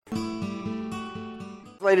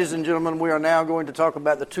Ladies and gentlemen, we are now going to talk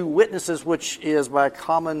about the two witnesses, which is by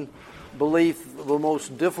common belief the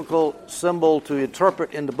most difficult symbol to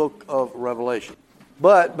interpret in the book of Revelation.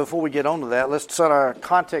 But before we get on to that, let's set our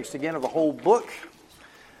context again of the whole book.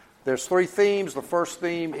 There's three themes. The first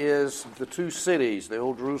theme is the two cities. The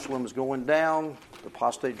old Jerusalem is going down. The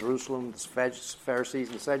apostate Jerusalem, the Pharisees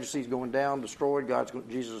and the Sadducees going down, destroyed.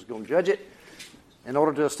 Jesus is going to judge it in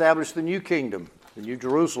order to establish the new kingdom, the new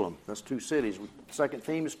Jerusalem. That's two cities. The second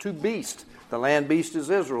theme is two beasts. The land beast is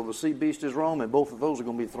Israel. The sea beast is Rome. And both of those are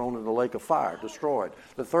going to be thrown in the lake of fire, destroyed.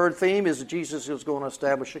 The third theme is that Jesus is going to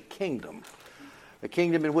establish a kingdom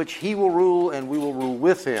in which he will rule and we will rule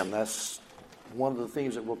with him. That's one of the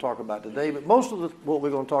themes that we'll talk about today. But most of what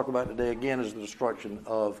we're going to talk about today, again, is the destruction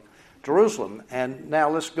of Jerusalem. And now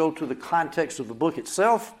let's go to the context of the book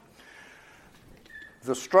itself.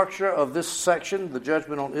 The structure of this section, the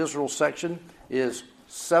Judgment on Israel section, is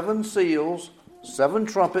 7 seals, 7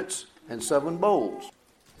 trumpets, and 7 bowls.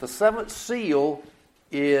 The 7th seal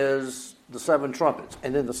is the 7 trumpets,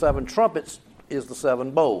 and then the 7 trumpets is the 7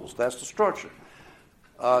 bowls. That's the structure.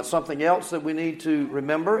 Something else that we need to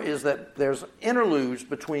remember is that there's interludes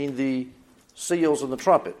between the seals and the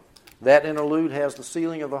trumpet. That interlude has the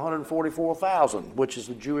sealing of the 144,000, which is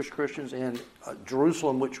the Jewish Christians in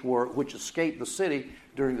Jerusalem, which escaped the city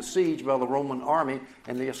during the siege by the Roman army,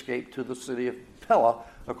 and they escaped to the city of Pella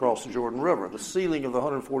across the Jordan River. The sealing of the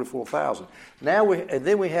 144,000.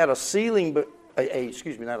 Then we had a sealing, but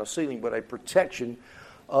not a sealing, but a protection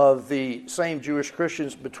of the same Jewish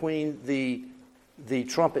Christians between the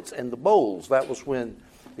trumpets and the bowls. That was when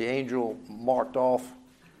the angel marked off,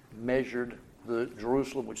 measured the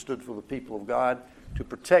Jerusalem, which stood for the people of God, to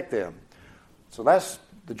protect them. So that's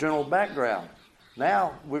the general background.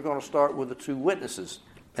 Now we're going to start with the two witnesses.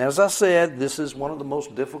 As I said, this is one of the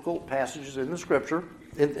most difficult passages in the Scripture,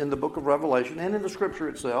 in the book of Revelation, and in the Scripture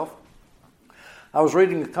itself. I was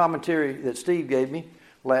reading the commentary that Steve gave me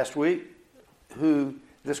last week,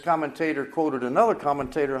 this commentator quoted another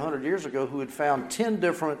commentator 100 years ago who had found 10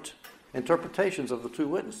 different interpretations of the two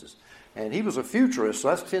witnesses. And he was a futurist, so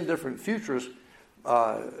that's 10 different futurist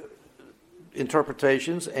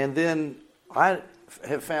interpretations. And then I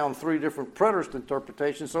have found 3 different preterist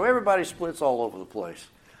interpretations, so everybody splits all over the place.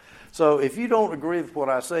 So if you don't agree with what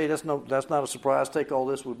I say, that's not a surprise. Take all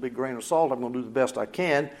this with a big grain of salt. I'm going to do the best I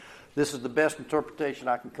can. This is the best interpretation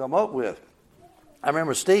I can come up with. I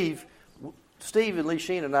remember Steve and Lee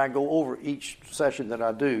Sheen and I go over each session that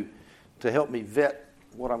I do to help me vet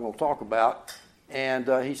what I'm going to talk about. And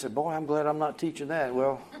he said, "Boy, I'm glad I'm not teaching that."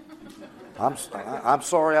 Well, I'm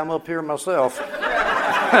sorry I'm up here myself.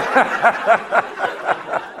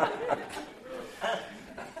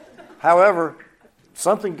 However,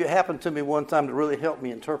 something happened to me one time that really helped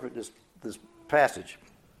me interpret this passage.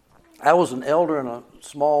 I was an elder in a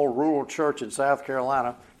small rural church in South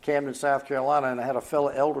Carolina, Camden, South Carolina, and I had a fellow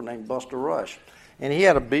elder named Buster Rush. And he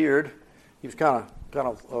had a beard. He was kind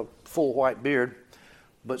of a full white beard.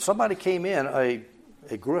 But somebody came in, a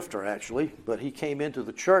grifter actually, but he came into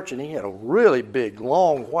the church and he had a really big,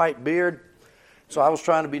 long white beard. So I was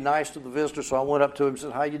trying to be nice to the visitor, so I went up to him and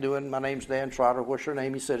said, "How you doing? My name's Dan Trotter. What's your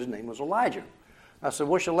name?" He said his name was Elijah. I said,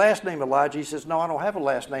 "What's your last name, Elijah?" He says, "No, I don't have a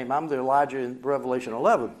last name. I'm the Elijah in Revelation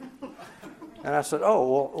 11. And I said,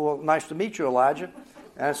 "Oh, well, nice to meet you, Elijah."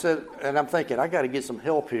 And I said, and I'm thinking, I got to get some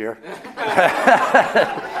help here.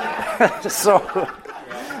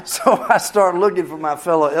 So I started looking for my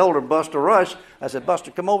fellow elder, Buster Rush. I said,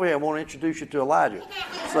 "Buster, come over here. I want to introduce you to Elijah."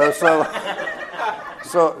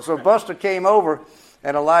 So Buster came over,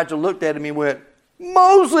 and Elijah looked at him and went,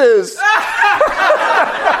 "Moses!"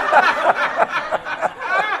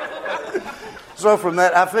 So from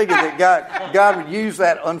that, I figured that God would use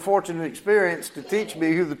that unfortunate experience to teach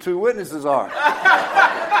me who the two witnesses are.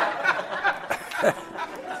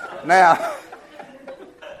 Now,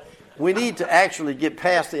 we need to actually get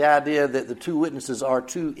past the idea that the two witnesses are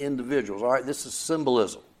two individuals. All right, this is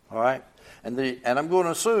symbolism. All right, and I'm going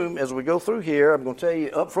to assume as we go through here, I'm going to tell you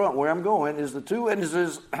up front where I'm going is the two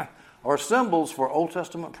witnesses are symbols for Old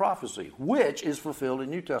Testament prophecy, which is fulfilled in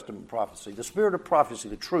New Testament prophecy, the spirit of prophecy,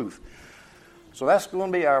 the truth. So that's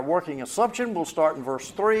going to be our working assumption. We'll start in verse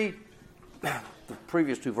 3. The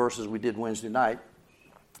previous 2 verses we did Wednesday night.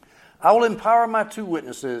 "I will empower my 2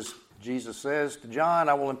 witnesses," Jesus says to John,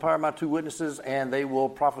 "I will empower my 2 witnesses, and they will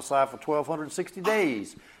prophesy for 1,260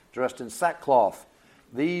 days, dressed in sackcloth.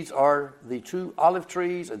 These are the 2 olive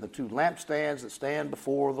trees and the 2 lampstands that stand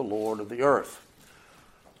before the Lord of the earth."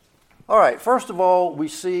 All right, first of all, we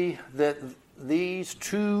see that these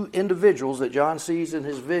 2 individuals that John sees in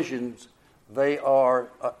his visions, they are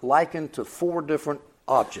likened to 4 different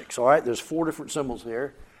objects. All right, there's 4 different symbols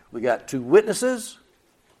here. We got 2 witnesses.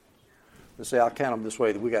 Let's say I'll count them this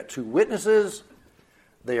way. We got 2 witnesses.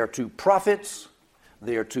 They are 2 prophets.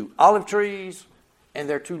 They are 2 olive trees, and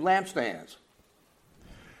they're 2 lampstands.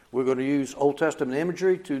 We're going to use Old Testament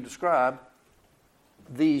imagery to describe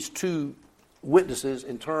these 2 witnesses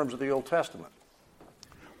in terms of the Old Testament.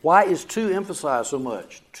 Why is 2 emphasized so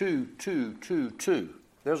much? 2, 2, 2, 2.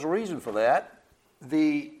 There's a reason for that.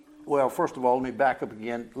 Well, first of all, let me back up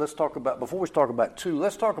again. Before we talk about 2,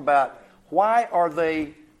 let's talk about why are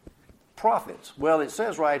they prophets? Well, it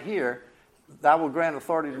says right here, I will grant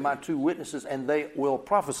authority to my 2 witnesses, and they will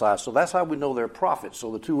prophesy. So that's how we know they're prophets.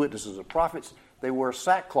 So the 2 witnesses are prophets. They wear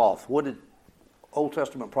sackcloth. What did Old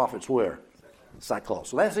Testament prophets wear? Sackcloth.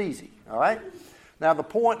 So that's easy, all right? Now, the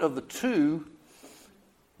point of the 2,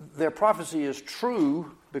 their prophecy is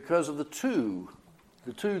true because of the 2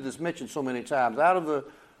 that's mentioned so many times. Out of the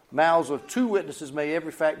mouths of 2 witnesses may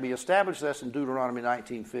every fact be established. That's in Deuteronomy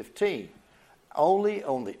 19:15. Only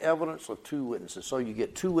on the evidence of 2 witnesses. So you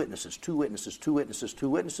get 2 witnesses, 2 witnesses, 2 witnesses, 2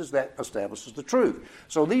 witnesses. That establishes the truth.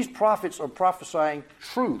 So these prophets are prophesying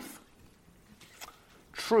truth.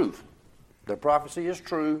 Truth. Their prophecy is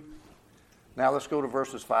true. Now let's go to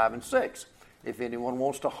verses 5 and 6. If anyone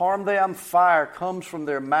wants to harm them, fire comes from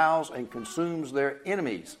their mouths and consumes their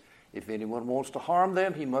enemies. If anyone wants to harm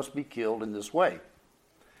them, he must be killed in this way.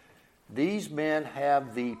 These men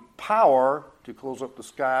have the power to close up the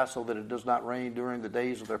sky so that it does not rain during the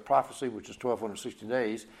days of their prophecy, which is 1260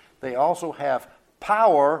 days. They also have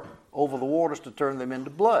power over the waters to turn them into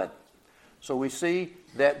blood. So we see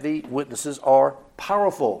that the witnesses are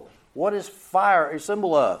powerful. What is fire a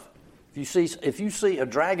symbol of? If you see a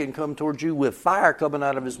dragon come towards you with fire coming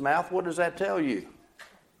out of his mouth, what does that tell you?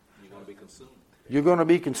 You're going to be consumed. You're going to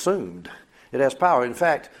be consumed. It has power. In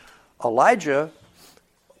fact, Elijah,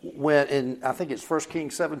 I think it's 1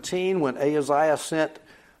 Kings 17, when Ahaziah sent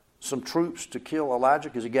some troops to kill Elijah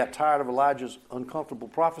because he got tired of Elijah's uncomfortable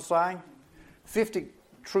prophesying, 50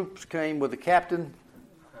 troops came with the captain.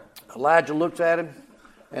 Elijah looks at him,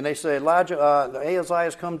 and they say, Elijah, Ahaziah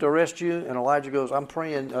has come to arrest you. And Elijah goes, I'm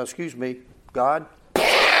praying, God.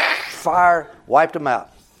 Fire wiped them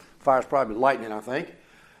out. Fire's probably lightning, I think.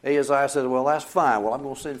 Ahaziah said, well, that's fine. Well, I'm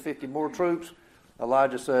going to send 50 more troops.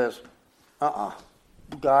 Elijah says,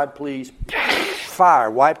 God, please. Fire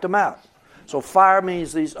wiped them out. So fire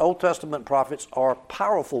means these Old Testament prophets are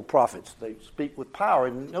powerful prophets. They speak with power.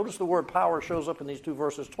 And notice the word power shows up in these 2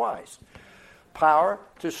 verses twice. Power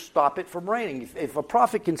to stop it from raining. If a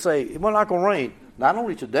prophet can say, it's not going to rain, not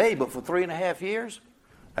only today, but for 3.5 years,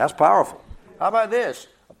 that's powerful. How about this?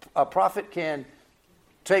 A prophet can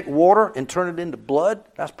take water and turn it into blood.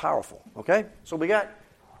 That's powerful, okay? So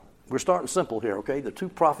we're starting simple here, okay? The 2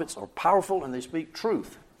 prophets are powerful and they speak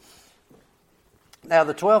truth. Now,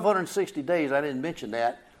 the 1260 days, I didn't mention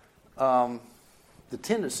that. The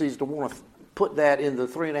tendency is to want to put that in the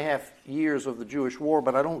 3.5 years of the Jewish war,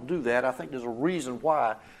 but I don't do that. I think there's a reason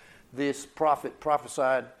why this prophet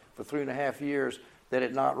prophesied for 3.5 years that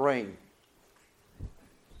it not rain.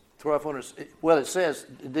 It says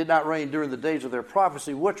it did not rain during the days of their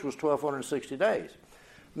prophecy, which was 1260 days.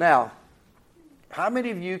 Now, how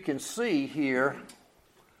many of you can see here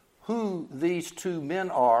who these 2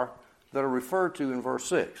 men are that are referred to in verse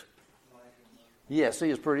 6? Yeah, see,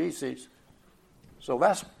 it's pretty easy. So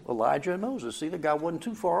that's Elijah and Moses. See, the guy wasn't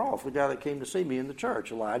too far off, the guy that came to see me in the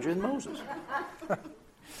church, Elijah and Moses.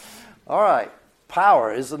 All right,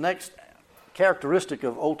 power is the next characteristic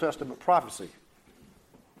of Old Testament prophecy.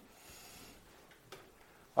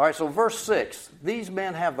 All right, so verse 6, these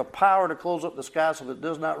men have the power to close up the sky so that it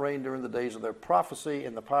does not rain during the days of their prophecy,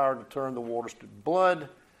 and the power to turn the waters to blood.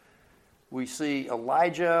 We see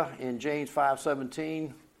Elijah in James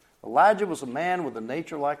 5:17. Elijah was a man with a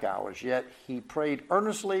nature like ours, yet he prayed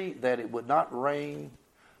earnestly that it would not rain.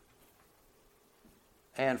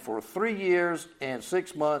 And for 3 years and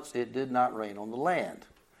 6 months it did not rain on the land.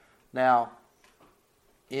 Now,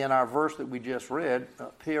 in our verse that we just read,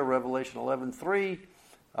 up here, Revelation 11:3,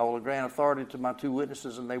 I will grant authority to my 2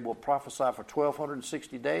 witnesses, and they will prophesy for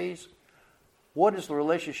 1,260 days. What is the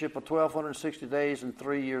relationship of 1,260 days and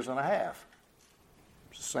 3 years and a half?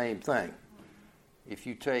 It's the same thing. If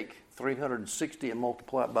you take 360 and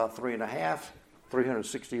multiply it by 3.5,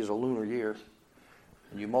 360 is a lunar year,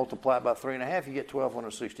 and you multiply it by 3.5, you get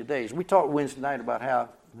 1,260 days. We talked Wednesday night about how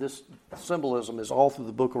this symbolism is all through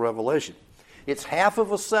the book of Revelation. It's half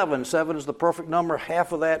of a 7. 7 is the perfect number.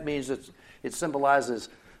 Half of that means it symbolizes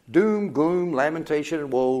doom, gloom, lamentation,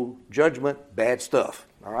 woe, judgment, bad stuff.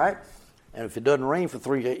 All right? And if it doesn't rain for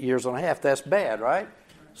 3 years and a half, that's bad, right?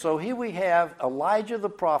 So here we have Elijah the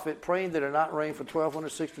prophet praying that it not rain for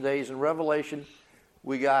 1,260 days. In Revelation,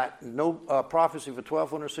 we got no prophecy for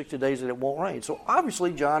 1,260 days that it won't rain. So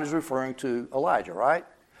obviously John is referring to Elijah, right?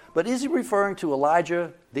 But is he referring to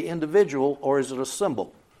Elijah, the individual, or is it a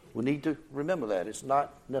symbol? We need to remember that. It's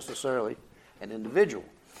not necessarily an individual.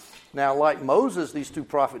 Now, like Moses, these two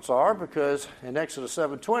prophets are, because in Exodus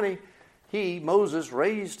 7:20, Moses,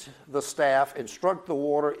 raised the staff and struck the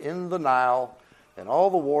water in the Nile, and all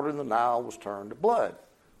the water in the Nile was turned to blood.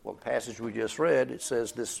 Well, the passage we just read, it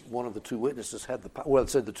says the two witnesses had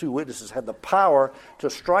the power to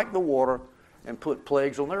strike the water and put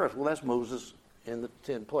plagues on the earth. Well, that's Moses in the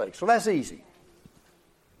 10 plagues. So that's easy.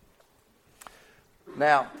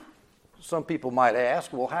 Now, some people might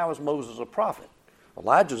ask, well, how is Moses a prophet?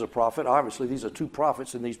 Elijah's a prophet. Obviously, these are two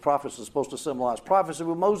prophets, and these prophets are supposed to symbolize prophecy.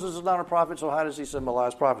 Well, Moses is not a prophet, so how does he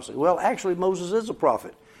symbolize prophecy? Well, actually, Moses is a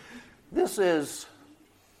prophet. This is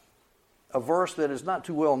a verse that is not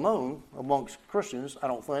too well known amongst Christians, I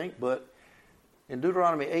don't think, but in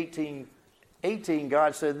Deuteronomy 18:18,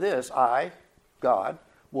 God said this, I, God,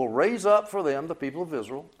 will raise up for them, the people of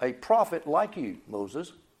Israel, a prophet like you,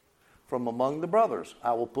 Moses, from among the brothers.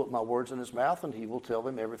 I will put my words in his mouth, and he will tell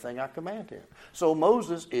them everything I command him. So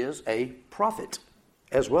Moses is a prophet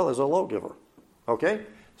as well as a lawgiver. Okay?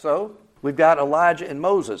 So we've got Elijah and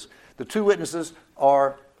Moses. The two witnesses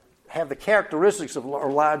have the characteristics of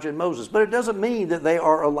Elijah and Moses, but it doesn't mean that they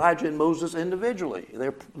are Elijah and Moses individually.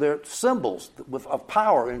 They're symbols of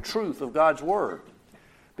power and truth of God's word,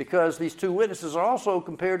 because these two witnesses are also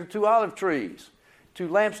compared to two olive trees, two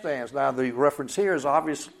lampstands. Now, the reference here is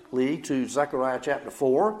obviously to Zechariah chapter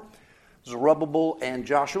 4, Zerubbabel and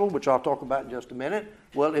Joshua, which I'll talk about in just a minute.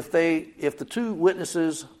 Well, if the two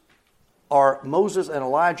witnesses are Moses and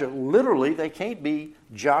Elijah, literally, they can't be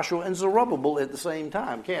Joshua and Zerubbabel at the same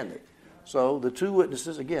time, can they? So the two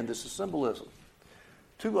witnesses, again, this is symbolism.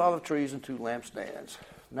 Two olive trees and two lampstands.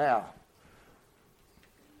 Now,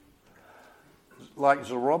 like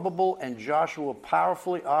Zerubbabel and Joshua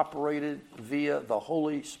powerfully operated via the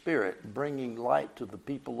Holy Spirit, bringing light to the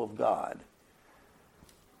people of God.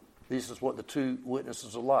 This is what the two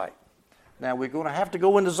witnesses are like. Now, we're going to have to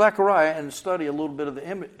go into Zechariah and study a little bit of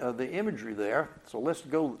the imagery there. So let's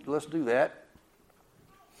do that.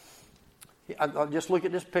 I'll just look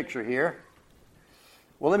at this picture here.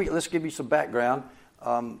 Well, let's give you some background.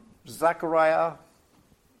 Zechariah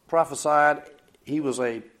prophesied. He was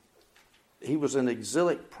an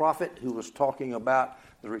exilic prophet who was talking about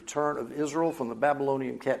the return of Israel from the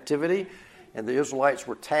Babylonian captivity, and the Israelites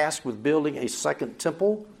were tasked with building a second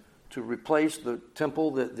temple to replace the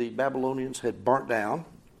temple that the Babylonians had burnt down.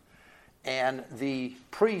 And the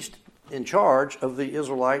priest in charge of the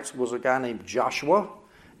Israelites was a guy named Joshua,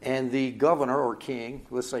 and the governor or king,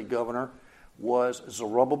 let's say governor, was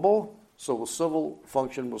Zerubbabel. So the civil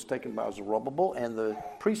function was taken by Zerubbabel, and the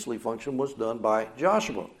priestly function was done by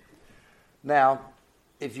Joshua. Now,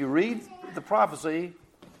 if you read the prophecy,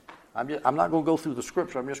 I'm not going to go through the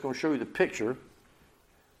scripture, I'm just going to show you the picture.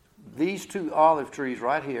 These two olive trees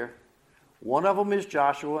right here, one of them is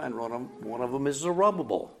Joshua and one of them is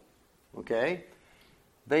Zerubbabel. Okay?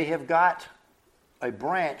 They have got a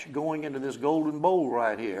branch going into this golden bowl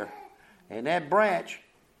right here, and that branch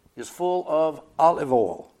is full of olive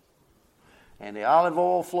oil. And the olive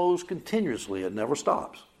oil flows continuously, it never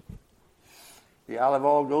stops. The olive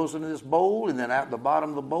oil goes into this bowl, and then at the bottom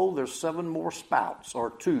of the bowl there's 7 more spouts or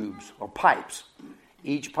tubes or pipes.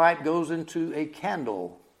 Each pipe goes into a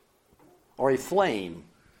candle or a flame,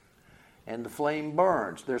 and the flame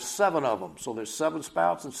burns. There's 7 of them, so there's 7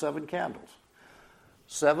 spouts and 7 candles.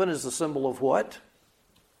 7 is the symbol of what?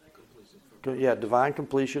 Yeah, divine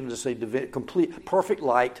completion. Just say complete, perfect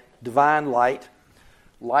light, divine light.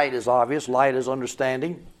 Light is obvious. Light is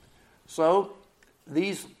understanding. So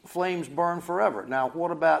these flames burn forever. Now, what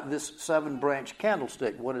about this 7-branch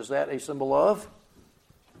candlestick? What is that a symbol of?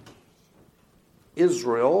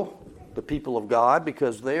 Israel, the people of God,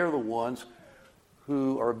 because they are the ones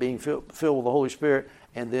who are being filled with the Holy Spirit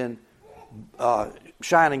and then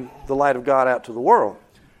shining the light of God out to the world.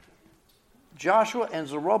 Joshua and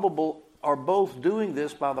Zerubbabel are both doing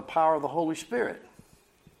this by the power of the Holy Spirit.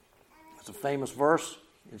 It's a famous verse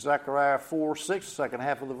in Zechariah 4:6, second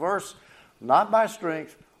half of the verse. Not by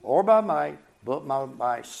strength or by might, but by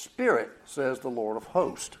my Spirit, says the Lord of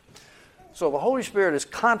hosts. So the Holy Spirit is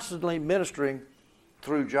constantly ministering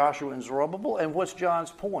through Joshua and Zerubbabel. And what's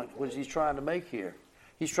John's point? What is he trying to make here?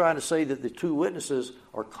 He's trying to say that the two witnesses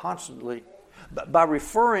are constantly, by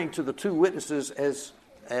referring to the two witnesses as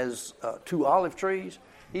two olive trees,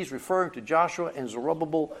 he's referring to Joshua and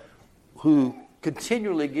Zerubbabel, who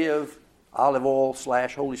continually give olive oil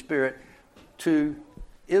 / Holy Spirit to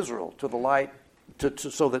Israel, to the light,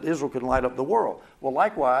 so that Israel can light up the world. Well,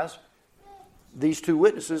 likewise, these two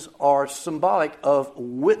witnesses are symbolic of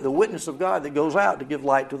the witness of God that goes out to give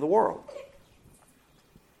light to the world.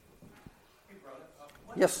 Hey, brother,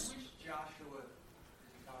 Yes. which Joshua is he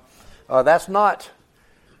talking about? That's not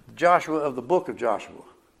Joshua of the book of Joshua.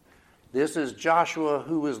 This is Joshua,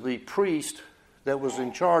 who was the priest that was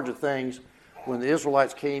in charge of things when the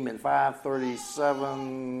Israelites came in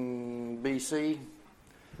 537 BC.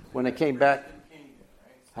 When they came back. King,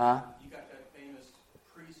 right? Huh? You got that famous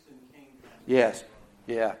priest and king. Yes.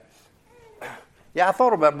 Yeah. Yeah, I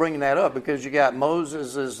thought about bringing that up because you got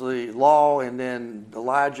Moses as the law, and then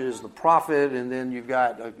Elijah is the prophet, and then you've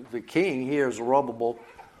got the king here is Zerubbabel.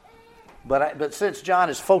 But since John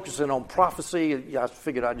is focusing on prophecy, I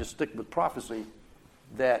figured I'd just stick with prophecy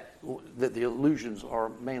that the allusions are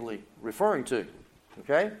mainly referring to.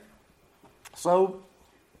 Okay? So,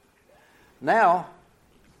 now,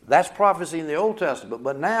 that's prophecy in the Old Testament.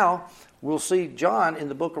 But now, we'll see John in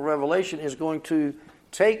the book of Revelation is going to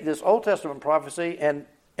take this Old Testament prophecy and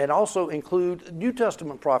also include New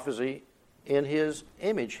Testament prophecy in his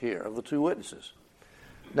image here of the two witnesses.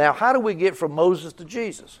 Now, how do we get from Moses to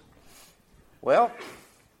Jesus? Well,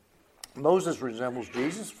 Moses resembles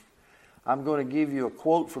Jesus. I'm going to give you a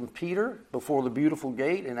quote from Peter before the beautiful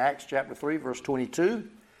gate in Acts chapter 3, verse 22.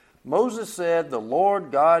 Moses said, "The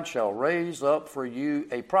Lord God shall raise up for you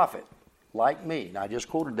a prophet like me." Now, I just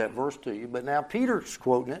quoted that verse to you, but now Peter's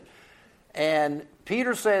quoting it. And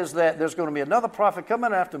Peter says that there's going to be another prophet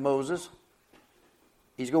coming after Moses.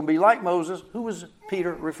 He's going to be like Moses. Who was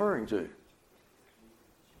Peter referring to?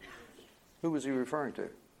 Who was he referring to?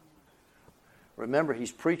 Remember,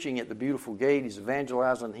 he's preaching at the beautiful gate. He's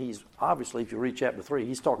evangelizing. He's obviously, if you read chapter 3,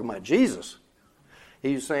 he's talking about Jesus.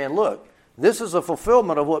 He's saying, look, this is a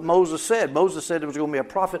fulfillment of what Moses said. Moses said there was going to be a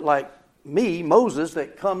prophet like me, Moses,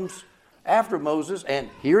 that comes after Moses. And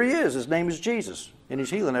here he is. His name is Jesus. And he's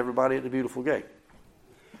healing everybody at the beautiful gate.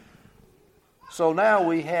 So now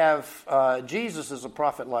we have Jesus as a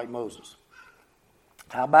prophet like Moses.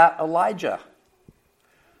 How about Elijah?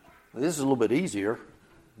 This is a little bit easier.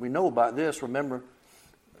 We know about this. Remember,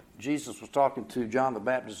 Jesus was talking to John the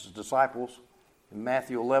Baptist's disciples in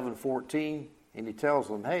Matthew 11:14, and he tells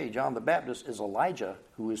them, hey, John the Baptist is Elijah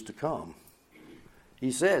who is to come.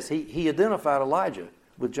 He says, he identified Elijah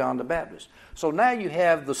with John the Baptist. So now you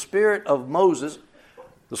have the spirit of Moses,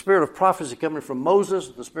 the spirit of prophecy coming from Moses,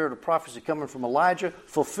 the spirit of prophecy coming from Elijah,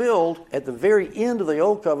 fulfilled at the very end of the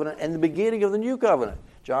Old Covenant and the beginning of the New Covenant.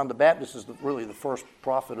 John the Baptist is really the first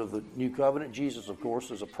prophet of the New Covenant. Jesus, of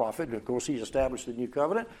course, is a prophet. And, of course, he established the New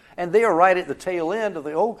Covenant. And they are right at the tail end of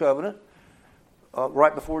the Old Covenant,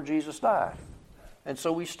 right before Jesus died. And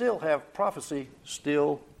so we still have prophecy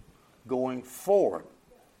still going forward.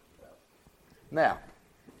 Now,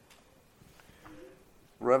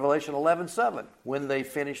 Revelation 11:7. When they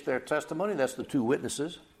finish their testimony, that's the two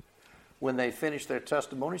witnesses. When they finish their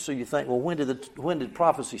testimony, so you think, well, when did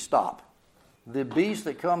prophecy stop? The beast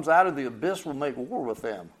that comes out of the abyss will make war with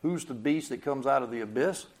them. Who's the beast that comes out of the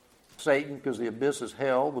abyss? Satan, because the abyss is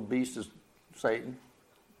hell. The beast is Satan.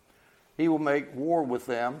 He will make war with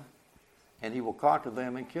them, and he will conquer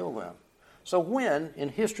them and kill them. So when in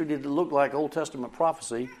history did it look like Old Testament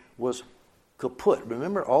prophecy was kaput?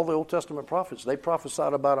 Remember, all the Old Testament prophets, they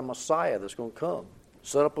prophesied about a Messiah that's going to come.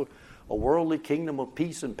 Set up a worldly kingdom of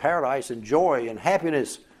peace and paradise and joy and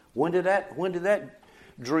happiness. When did that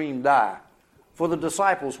dream die? For the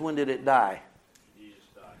disciples, when did it die?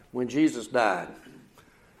 When Jesus died.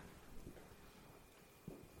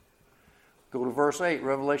 Go to verse 8,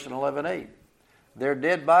 Revelation 11:8. Their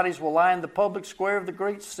dead bodies will lie in the public square of the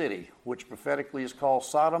great city, which prophetically is called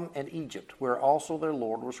Sodom and Egypt, where also their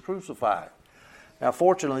Lord was crucified. Now,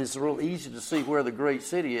 fortunately, it's real easy to see where the great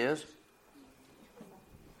city is.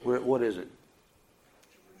 What is it?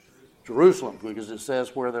 Jerusalem, because it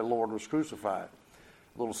says where their Lord was crucified.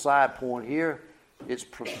 A little side point here.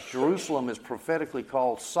 Jerusalem is prophetically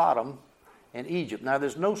called Sodom and Egypt. Now,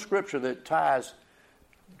 there's no scripture that ties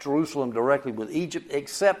Jerusalem directly with Egypt,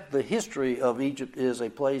 except the history of Egypt is a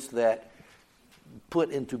place that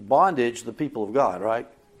put into bondage the people of God, right?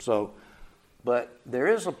 So, but there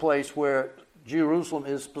is a place where Jerusalem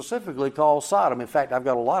is specifically called Sodom. In fact, I've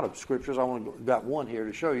got a lot of scriptures. Got one here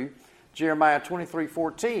to show you. Jeremiah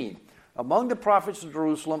 23:14. Among the prophets of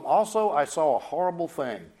Jerusalem also I saw a horrible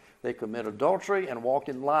thing. They commit adultery and walk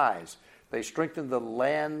in lies. They strengthen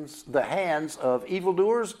the hands of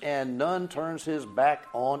evildoers, and none turns his back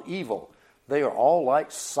on evil. They are all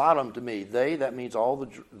like Sodom to me. That means all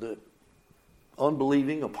the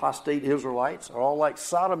unbelieving, apostate Israelites, are all like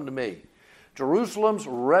Sodom to me. Jerusalem's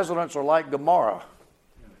residents are like Gomorrah.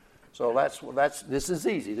 So this is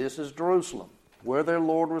easy. This is Jerusalem, where their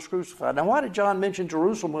Lord was crucified. Now, why did John mention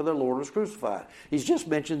Jerusalem where their Lord was crucified? He's just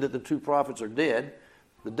mentioned that the two prophets are dead,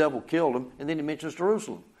 the devil killed them, and then he mentions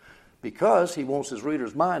Jerusalem. Because he wants his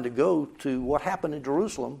reader's mind to go to what happened in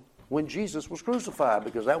Jerusalem when Jesus was crucified,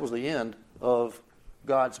 because that was the end of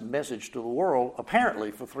God's message to the world,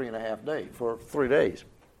 apparently for 3 days.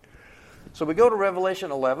 So we go to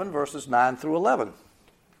Revelation 11, verses 9 through 11.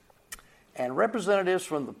 And representatives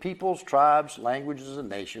from the peoples, tribes, languages, and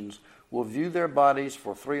nations will view their bodies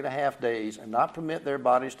for 3.5 days and not permit their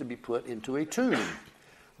bodies to be put into a tomb.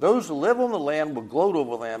 Those who live on the land will gloat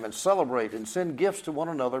over them and celebrate and send gifts to one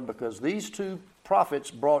another, because these two prophets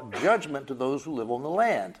brought judgment to those who live on the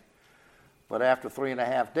land. But after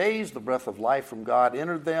 3.5 days, the breath of life from God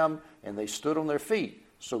entered them, and they stood on their feet.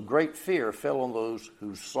 So great fear fell on those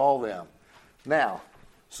who saw them. Now,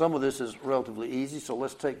 some of this is relatively easy, so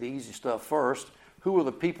let's take the easy stuff first. Who are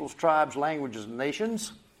the peoples, tribes, languages, and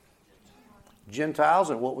nations?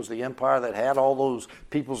 Gentiles. And what was the empire that had all those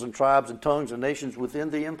peoples and tribes and tongues and nations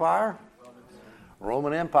within the empire?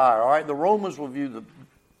 Roman Empire. All right, the Romans will view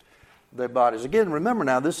their bodies. Again, remember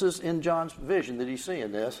now, this is in John's vision that he's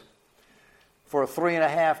seeing this. For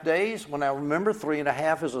 3.5 days. Well, now remember,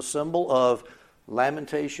 3.5 is a symbol of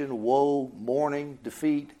lamentation, woe, mourning,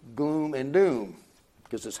 defeat, gloom, and doom,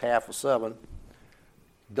 because it's half of 7.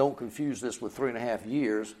 Don't confuse this with 3.5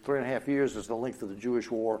 years. 3.5 years is the length of the Jewish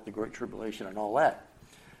war, the Great Tribulation, and all that.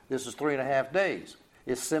 This is 3.5 days.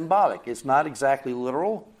 It's symbolic. It's not exactly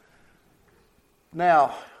literal.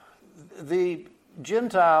 Now, the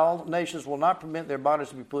Gentile nations will not permit their bodies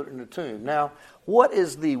to be put in a tomb. Now, what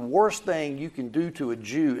is the worst thing you can do to a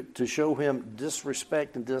Jew to show him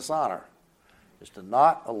disrespect and dishonor? Is to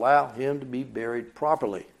not allow him to be buried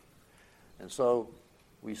properly. And so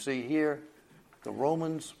we see here the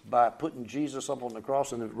Romans, by putting Jesus up on the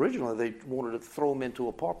cross, and originally they wanted to throw him into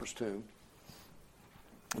a pauper's tomb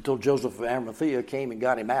until Joseph of Arimathea came and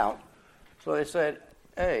got him out. So they said,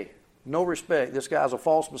 hey, no respect. This guy's a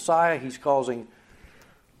false Messiah. He's causing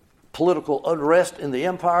political unrest in the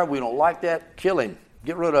empire. We don't like that. Kill him.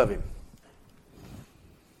 Get rid of him.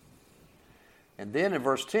 And then in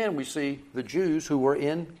verse 10, we see the Jews who were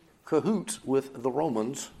in cahoots with the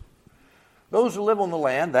Romans. Those who live on the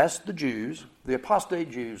land, that's the Jews, the apostate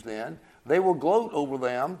Jews then, they will gloat over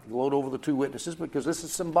them, gloat over the two witnesses, because this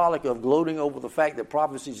is symbolic of gloating over the fact that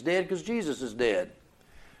prophecy is dead because Jesus is dead.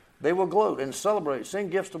 They will gloat and celebrate, send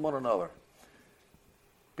gifts to one another.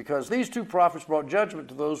 Because these two prophets brought judgment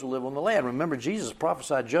to those who live on the land. Remember, Jesus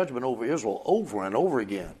prophesied judgment over Israel over and over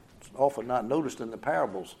again. It's often not noticed in the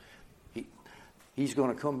parables. He's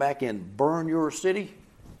going to come back and burn your city,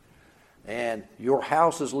 and your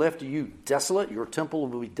house is left to you desolate. Your temple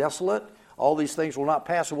will be desolate. All these things will not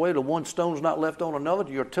pass away till one stone's not left on another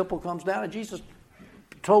till your temple comes down. And Jesus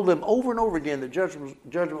told them over and over again that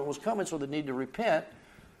judgment was coming, so they need to repent,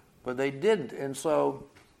 but they didn't. And so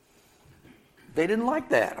they didn't like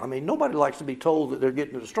that. I mean, nobody likes to be told that they're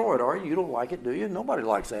getting destroyed, are you? You don't like it, do you? Nobody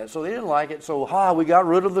likes that. So they didn't like it. So, we got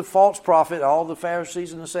rid of the false prophet. All the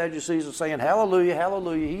Pharisees and the Sadducees are saying, hallelujah,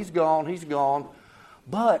 hallelujah, he's gone, he's gone.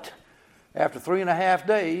 But after 3.5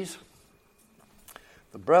 days,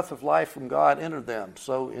 the breath of life from God entered them.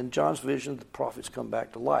 So in John's vision, the prophets come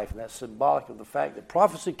back to life. And that's symbolic of the fact that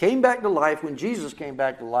prophecy came back to life when Jesus came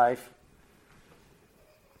back to life.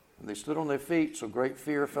 And they stood on their feet, so great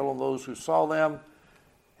fear fell on those who saw them.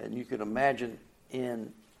 And you can imagine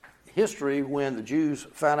in history when the Jews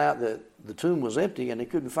found out that the tomb was empty and they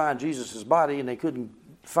couldn't find Jesus' body and they couldn't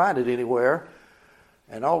find it anywhere.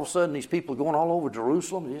 And all of a sudden these people are going all over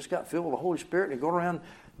Jerusalem. They just got filled with the Holy Spirit and they're going around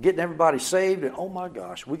getting everybody saved. And oh my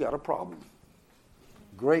gosh, we got a problem.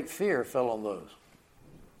 Great fear fell on those.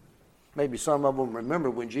 Maybe some of them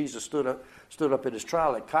remember when Jesus stood up at his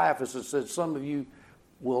trial at Caiaphas and said, some of you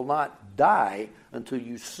will not die until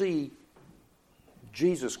you see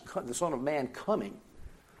Jesus, the Son of Man, coming.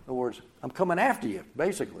 In other words, I'm coming after you,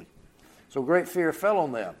 basically. So great fear fell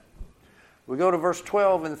on them. We go to verse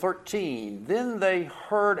 12 and 13. Then they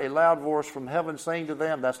heard a loud voice from heaven saying to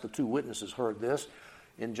them, that's the two witnesses heard this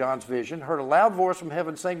in John's vision, heard a loud voice from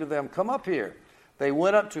heaven saying to them, come up here. They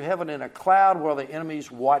went up to heaven in a cloud while the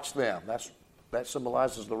enemies watched them. That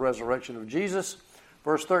symbolizes the resurrection of Jesus.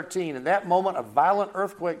 Verse 13, in that moment a violent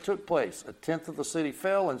earthquake took place. 1/10 of the city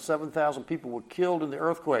fell and 7,000 people were killed in the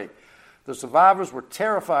earthquake. The survivors were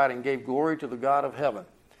terrified and gave glory to the God of heaven.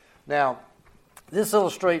 Now, this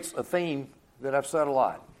illustrates a theme that I've said a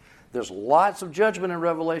lot. There's lots of judgment in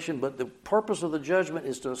Revelation, but the purpose of the judgment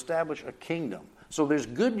is to establish a kingdom. So there's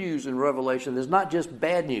good news in Revelation. There's not just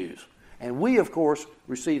bad news. And we, of course,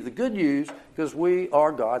 receive the good news because we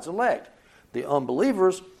are God's elect. The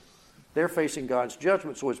unbelievers, they're facing God's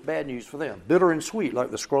judgment, so it's bad news for them. Bitter and sweet,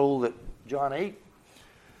 like the scroll that John ate.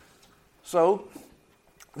 So,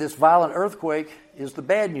 this violent earthquake is the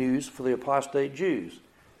bad news for the apostate Jews.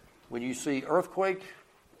 When you see earthquake,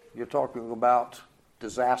 you're talking about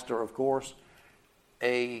disaster, of course.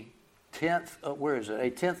 A tenth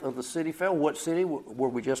of the city fell. What city were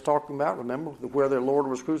we just talking about? Remember where their Lord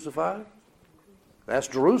was crucified? That's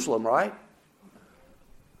Jerusalem, right?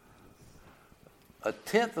 A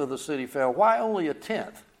tenth of the city fell. Why only a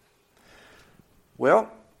tenth? Well,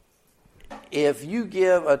 if you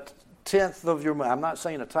give a tenth of your money, I'm not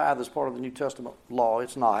saying a tithe is part of the New Testament law,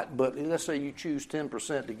 it's not, but let's say you choose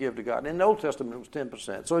 10% to give to God. In the Old Testament it was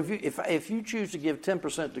 10%. So if you choose to give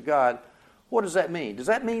 10% to God, what does that mean? Does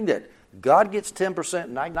that mean that God gets 10%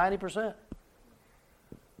 and 90%?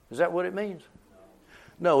 Is that what it means?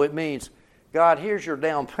 No, it means, God, here's your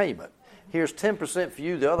down payment. Here's 10% for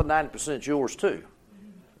you, the other 90% is yours too.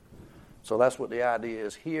 So that's what the idea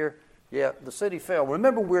is here. Yeah, the city fell.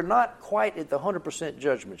 Remember, we're not quite at the 100%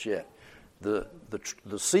 judgments yet. The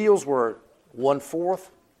seals were 1/4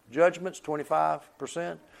 judgments,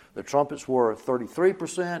 25%. The trumpets were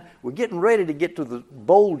 33%. We're getting ready to get to the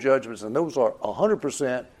bowl judgments, and those are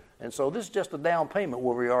 100%. And so this is just a down payment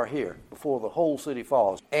where we are here before the whole city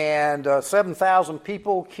falls. And 7,000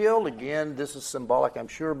 people killed. Again, this is symbolic, I'm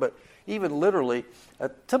sure, but even literally, a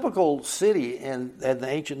typical city in the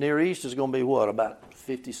ancient Near East is going to be what? About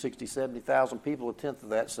 50, 60, 70,000 people, a tenth of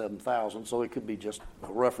that, 7,000. So it could be just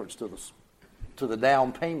a reference to the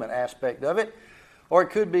down payment aspect of it. Or it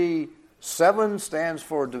could be 7 stands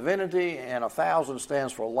for divinity and 1,000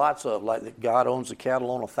 stands for lots of, like that God owns the cattle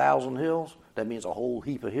on 1,000 hills. That means a whole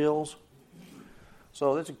heap of hills.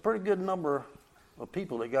 So that's a pretty good number of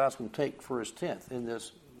people that God's going to take for his tenth in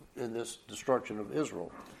this destruction of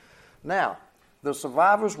Israel. Now, the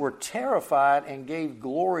survivors were terrified and gave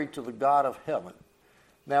glory to the God of heaven.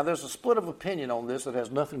 Now, there's a split of opinion on this that has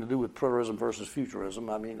nothing to do with preterism versus futurism.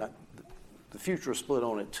 I mean, the futurists split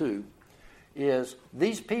on it too. Is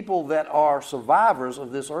these people that are survivors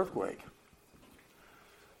of this earthquake,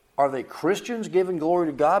 are they Christians giving glory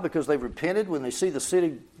to God because they've repented when they see the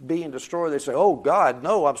city being destroyed? They say, "Oh God,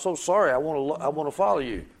 no, I'm so sorry. I want to follow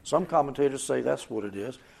you." Some commentators say that's what it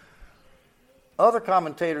is. Other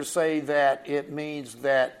commentators say that it means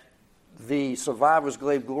that the survivors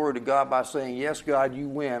gave glory to God by saying, "Yes, God, you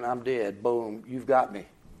win. I'm dead. Boom, you've got me."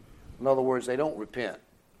 In other words, they don't repent,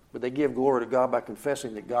 but they give glory to God by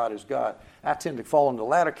confessing that God is God. I tend to fall in the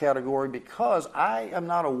latter category because I am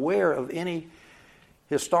not aware of any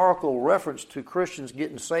historical reference to Christians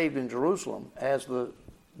getting saved in Jerusalem as the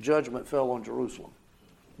judgment fell on Jerusalem.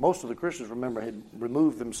 Most of the Christians, remember, had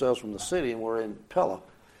removed themselves from the city and were in Pella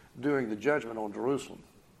during the judgment on Jerusalem.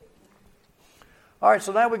 All right,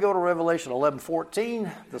 so now we go to Revelation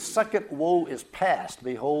 11:14. The second woe is past.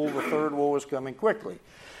 Behold, the third woe is coming quickly.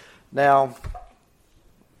 Now,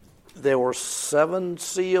 there were 7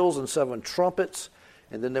 seals and 7 trumpets,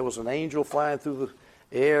 and then there was an angel flying through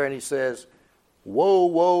the air, and he says, "Woe,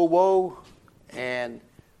 woe, woe," and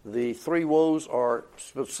the 3 woes are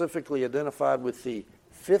specifically identified with the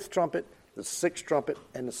 5th trumpet, the 6th trumpet,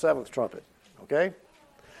 and the 7th trumpet. Okay?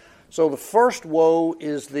 So the first woe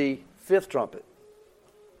is the 5th trumpet.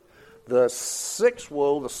 The 6th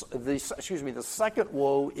woe, the second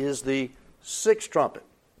woe is the 6th trumpet.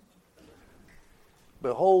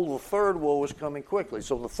 Behold, the third woe is coming quickly.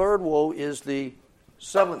 So the third woe is the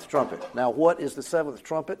 7th trumpet. Now, what is the 7th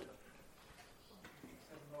trumpet?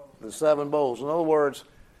 The 7 bowls. In other words,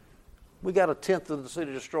 we got a tenth of the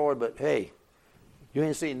city destroyed, but hey, you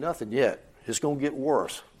ain't seen nothing yet. It's going to get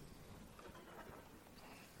worse.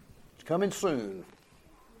 It's coming soon.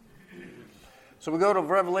 So we go to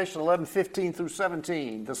Revelation 11:15 through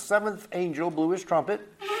 17. The 7th angel blew his trumpet.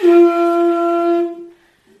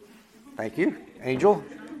 Thank you, angel.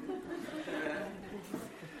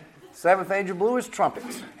 7th angel blew his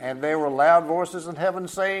trumpet, and there were loud voices in heaven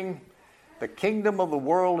saying, "The kingdom of the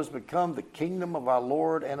world has become the kingdom of our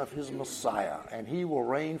Lord and of his Messiah, and he will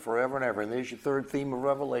reign forever and ever." And there's your third theme of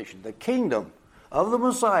Revelation. The kingdom of the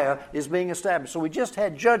Messiah is being established. So we just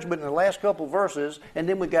had judgment in the last couple verses, and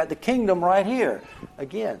then we got the kingdom right here.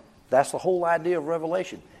 Again, that's the whole idea of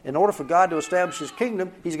Revelation. In order for God to establish his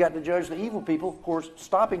kingdom, he's got to judge the evil people, of course,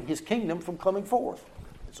 stopping his kingdom from coming forth.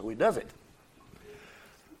 And so he does it.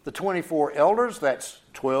 The 24 elders, that's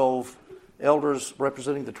 12 elders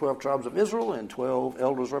representing the 12 tribes of Israel and 12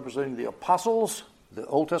 elders representing the apostles. The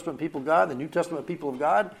Old Testament people of God, the New Testament people of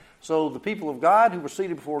God. So the people of God who were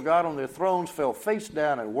seated before God on their thrones fell face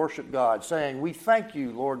down and worshiped God, saying, "We thank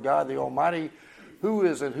you, Lord God the Almighty, who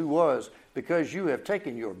is and who was, because you have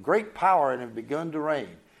taken your great power and have begun to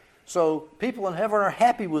reign." So people in heaven are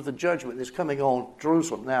happy with the judgment that's coming on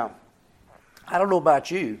Jerusalem. Now, I don't know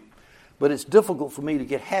about you, but it's difficult for me to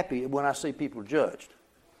get happy when I see people judged.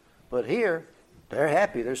 But here, they're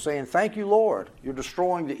happy. They're saying, "Thank you, Lord. You're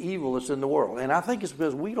destroying the evil that's in the world." And I think it's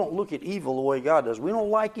because we don't look at evil the way God does. We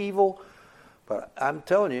don't like evil, but I'm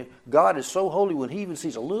telling you, God is so holy when he even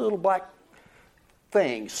sees a little black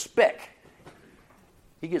thing, speck,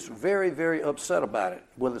 he gets very, very upset about it.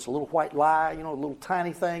 Whether it's a little white lie, a little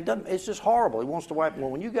tiny thing, it's just horrible. He wants to wipe it.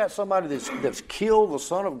 Well, when you got somebody that's killed the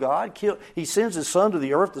Son of God, he sends his Son to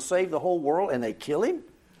the earth to save the whole world, and they kill him?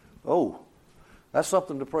 Oh, that's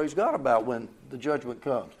something to praise God about when the judgment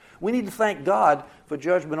comes. We need to thank God for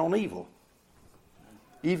judgment on evil,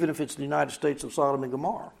 even if it's the United States of Sodom and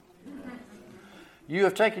Gomorrah. You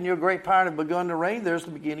have taken your great power and have begun to reign. There's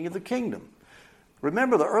the beginning of the kingdom.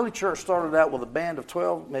 Remember, the early church started out with a band of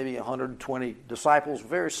 12, maybe 120 disciples,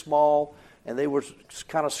 very small, and they were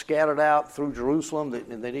kind of scattered out through Jerusalem.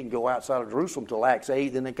 And they didn't go outside of Jerusalem till Acts 8.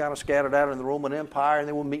 Then they kind of scattered out in the Roman Empire, and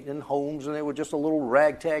they were meeting in homes, and they were just a little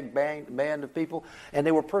ragtag band of people, and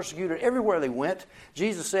they were persecuted everywhere they went.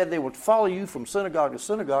 Jesus said they would follow you from synagogue to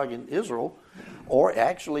synagogue in Israel, or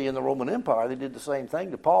actually in the Roman Empire. They did the same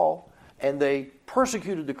thing to Paul, and they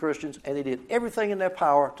persecuted the Christians, and they did everything in their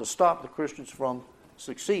power to stop the Christians from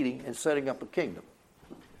succeeding and setting up a kingdom.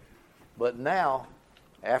 But now,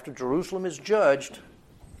 after Jerusalem is judged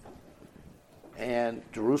and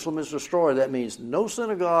Jerusalem is destroyed, that means no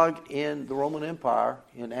synagogue in the Roman Empire,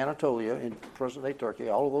 in Anatolia, in present-day Turkey,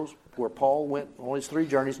 all of those where Paul went on his 3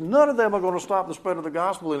 journeys, none of them are going to stop the spread of the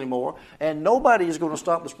gospel anymore, and nobody is going to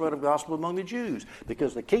stop the spread of the gospel among the Jews,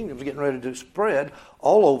 because the kingdom is getting ready to spread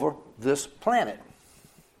all over this planet.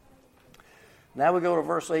 Now we go to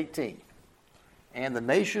verse 18. "And the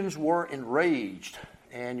nations were enraged,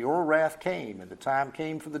 and your wrath came, and the time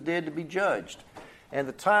came for the dead to be judged, and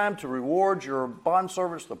the time to reward your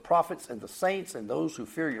bondservants, the prophets and the saints, and those who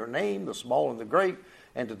fear your name, the small and the great,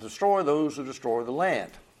 and to destroy those who destroy the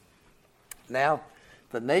land." Now,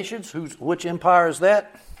 the nations, which empire is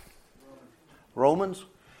that? Romans.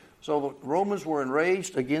 So the Romans were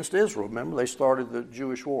enraged against Israel. Remember, they started the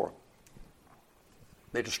Jewish war.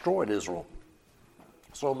 They destroyed Israel.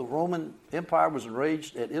 So the Roman Empire was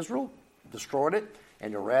enraged at Israel, destroyed it,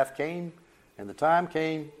 and your wrath came, and the time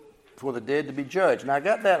came for the dead to be judged. Now, I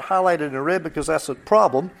got that highlighted in red because that's a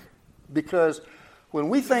problem, because when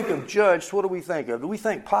we think of judged, what do we think of? Do we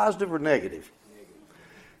think positive or negative?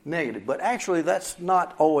 Negative. But actually, that's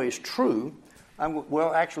not always true.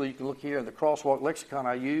 Actually, you can look here in the Crosswalk lexicon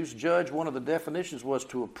I used. Judge, one of the definitions was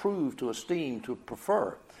to approve, to esteem, to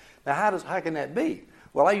prefer. Now, how can that be?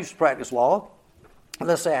 Well, I used to practice law.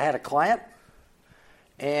 Let's say I had a client,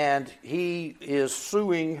 and he is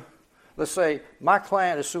suing, let's say my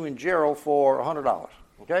client is suing Gerald for $100,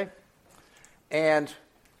 okay? And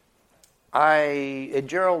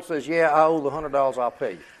Gerald says, "Yeah, I owe the $100, I'll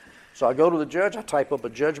pay you." So I go to the judge, I type up a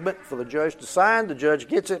judgment for the judge to sign. The judge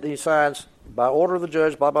gets it, and he signs, "By order of the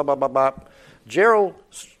judge, blah, blah, blah, blah, blah. Gerald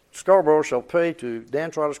Scarborough shall pay to Dan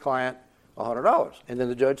Trotter's client $100. And then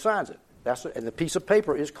the judge signs it. And the piece of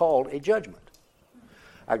paper is called a judgment.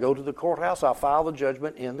 I go to the courthouse, I file the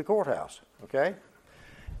judgment in the courthouse, okay?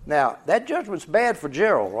 Now, that judgment's bad for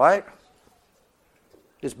Gerald, right?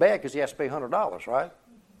 It's bad because he has to pay $100, right?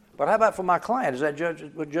 But how about for my client? Is that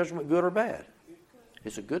judgment good or bad?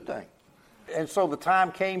 It's a good thing. And so the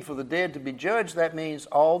time came for the dead to be judged. That means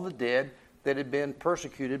all the dead that had been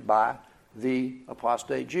persecuted by the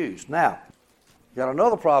apostate Jews. Now, got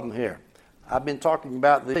another problem here. I've been talking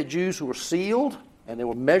about the Jews who were sealed, and they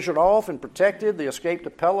were measured off and protected. They escaped to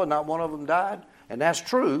Pella, not one of them died. And that's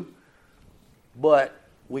true. But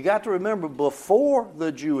we got to remember, before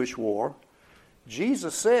the Jewish war,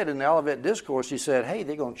 Jesus said in the Olivet Discourse, he said, "Hey,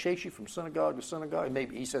 they're going to chase you from synagogue to synagogue."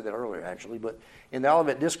 Maybe he said that earlier, actually. But in the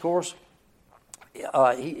Olivet Discourse,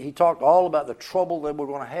 he talked all about the trouble that we're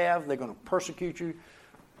going to have. They're going to persecute you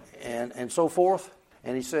and so forth.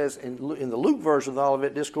 And he says, in the Luke version of the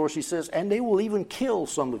Olivet Discourse, he says, "And they will even kill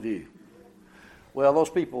some of you." Well, those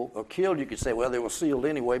people are killed. You could say, well, they were sealed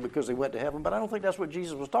anyway because they went to heaven. But I don't think that's what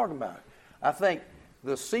Jesus was talking about. I think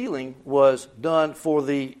the sealing was done for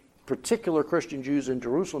the particular Christian Jews in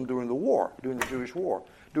Jerusalem during the war, during the Jewish war.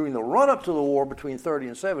 During the run-up to the war between 30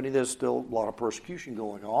 and 70, there's still a lot of persecution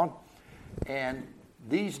going on. And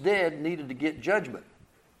these dead needed to get judgment.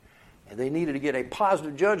 And they needed to get a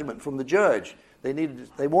positive judgment from the judge.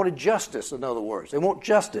 They wanted justice, in other words. They want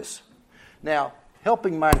justice. Now,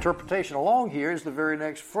 helping my interpretation along here is the very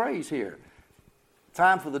next phrase here.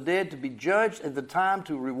 Time for the dead to be judged and the time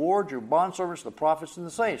to reward your bondservants, the prophets and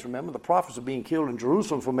the saints. Remember, the prophets are being killed in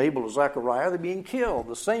Jerusalem from Abel to Zechariah. They're being killed.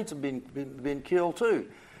 The saints have been killed too.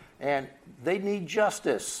 And they need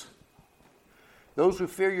justice. Those who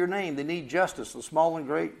fear your name, they need justice, the small and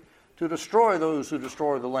great, to destroy those who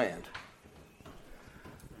destroy the land.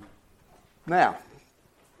 Now,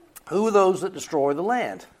 who are those that destroy the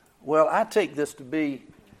land? Well, I take this to be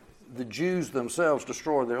the Jews themselves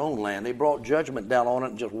destroyed their own land. They brought judgment down on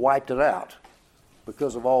it and just wiped it out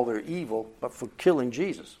because of all their evil, but for killing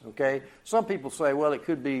Jesus. Okay? Some people say, well, it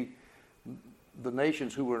could be the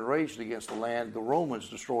nations who were enraged against the land. The Romans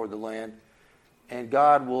destroyed the land, and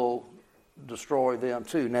God will destroy them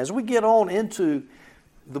too. Now, as we get on into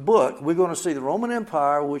the book, we're going to see the Roman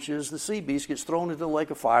Empire, which is the sea beast, gets thrown into the lake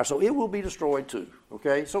of fire, so it will be destroyed too.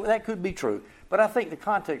 Okay? So that could be true. But I think the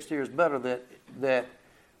context here is better that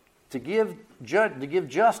to give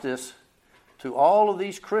justice to all of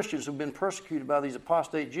these Christians who've been persecuted by these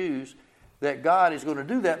apostate Jews, that God is going to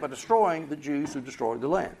do that by destroying the Jews who destroyed the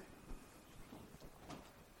land.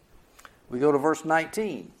 We go to verse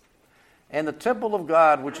 19. And the temple of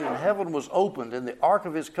God which in heaven was opened, and the ark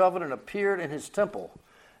of his covenant appeared in his temple.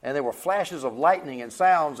 And there were flashes of lightning and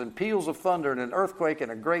sounds and peals of thunder and an earthquake and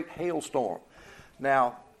a great hailstorm.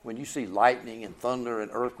 Now, when you see lightning and thunder and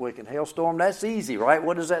earthquake and hailstorm, that's easy, right?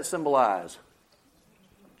 What does that symbolize?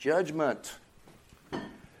 Judgment.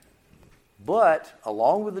 But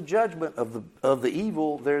along with the judgment of the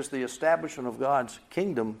evil, there's the establishment of God's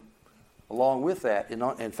kingdom along with that.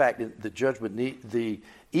 In fact, the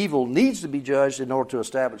evil needs to be judged in order to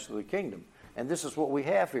establish the kingdom. And this is what we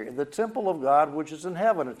have here. The temple of God, which is in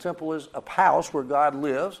heaven. A temple is a house where God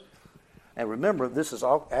lives. And remember, this is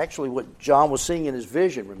actually what John was seeing in his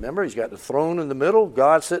vision. Remember, he's got the throne in the middle,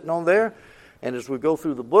 God sitting on there. And as we go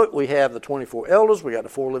through the book, we have the 24 elders, we got the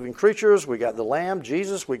 4 living creatures, we got the Lamb,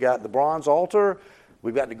 Jesus, we got the bronze altar,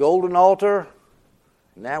 we've got the golden altar.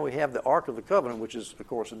 Now we have the Ark of the Covenant, which is, of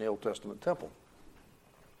course, in the Old Testament temple.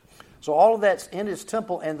 So all of that's in his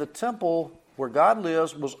temple, and the temple where God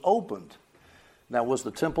lives was opened. Now, was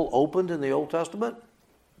the temple opened in the Old Testament?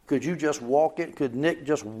 Could you just walk in? Could Nick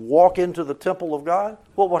just walk into the temple of God?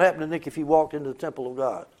 What would happen to Nick if he walked into the temple of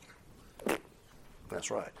God?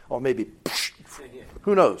 That's right. Or maybe,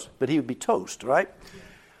 who knows? But he would be toast, right?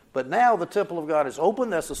 But now the temple of God is open.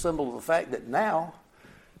 That's a symbol of the fact that now,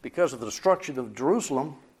 because of the destruction of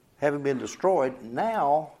Jerusalem having been destroyed,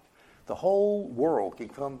 now the whole world can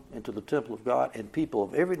come into the temple of God, and people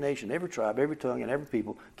of every nation, every tribe, every tongue, and every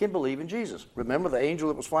people can believe in Jesus. Remember the angel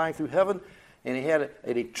that was flying through heaven, and he had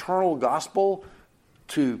an eternal gospel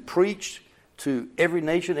to preach to every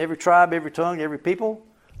nation, every tribe, every tongue, every people?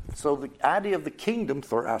 So the idea of the kingdom,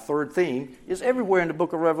 our third theme, is everywhere in the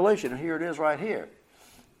book of Revelation, and here it is right here.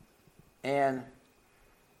 And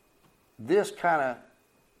this kind of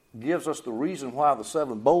gives us the reason why the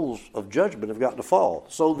 7 bowls of judgment have got to fall,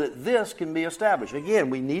 so that this can be established. Again,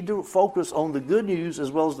 we need to focus on the good news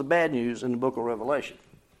as well as the bad news in the book of Revelation.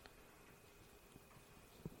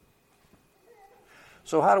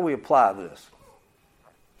 So how do we apply this?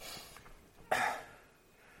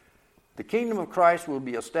 The kingdom of Christ will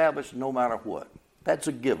be established no matter what. That's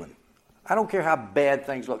a given. I don't care how bad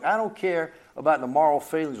things look. I don't care about the moral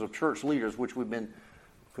failings of church leaders, which we've been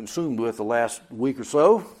consumed with the last week or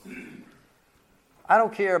so. I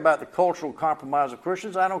don't care about the cultural compromise of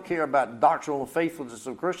Christians. I don't care about doctrinal faithfulness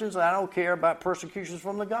of Christians. I don't care about persecutions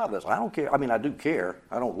from the godless. I don't care. I mean, I do care.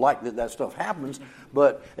 I don't like that stuff happens.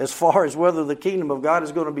 But as far as whether the kingdom of God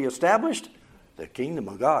is going to be established, the kingdom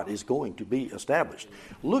of God is going to be established.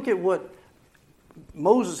 Look at what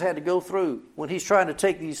Moses had to go through when he's trying to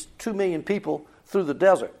take these 2 million people through the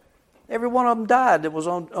desert. Every one of them died that was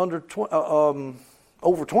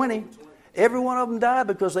over 20. Every one of them died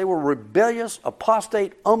because they were rebellious,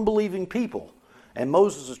 apostate, unbelieving people. And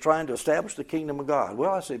Moses is trying to establish the kingdom of God.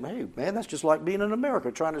 Well, I say, hey, man, that's just like being in America,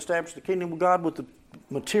 trying to establish the kingdom of God with the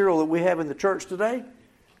material that we have in the church today.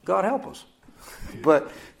 God help us.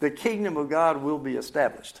 But the kingdom of God will be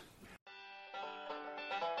established.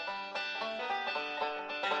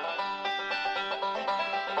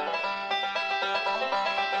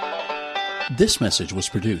 This message was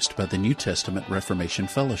produced by the New Testament Reformation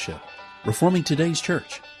Fellowship, reforming today's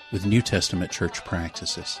church with New Testament church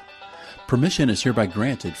practices. Permission is hereby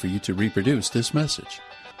granted for you to reproduce this message.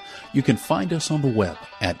 You can find us on the web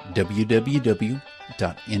at www.ntrf.org.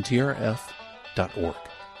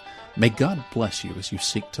 May God bless you as you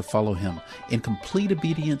seek to follow Him in complete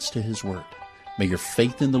obedience to His Word. May your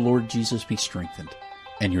faith in the Lord Jesus be strengthened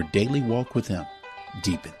and your daily walk with Him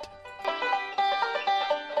deepened.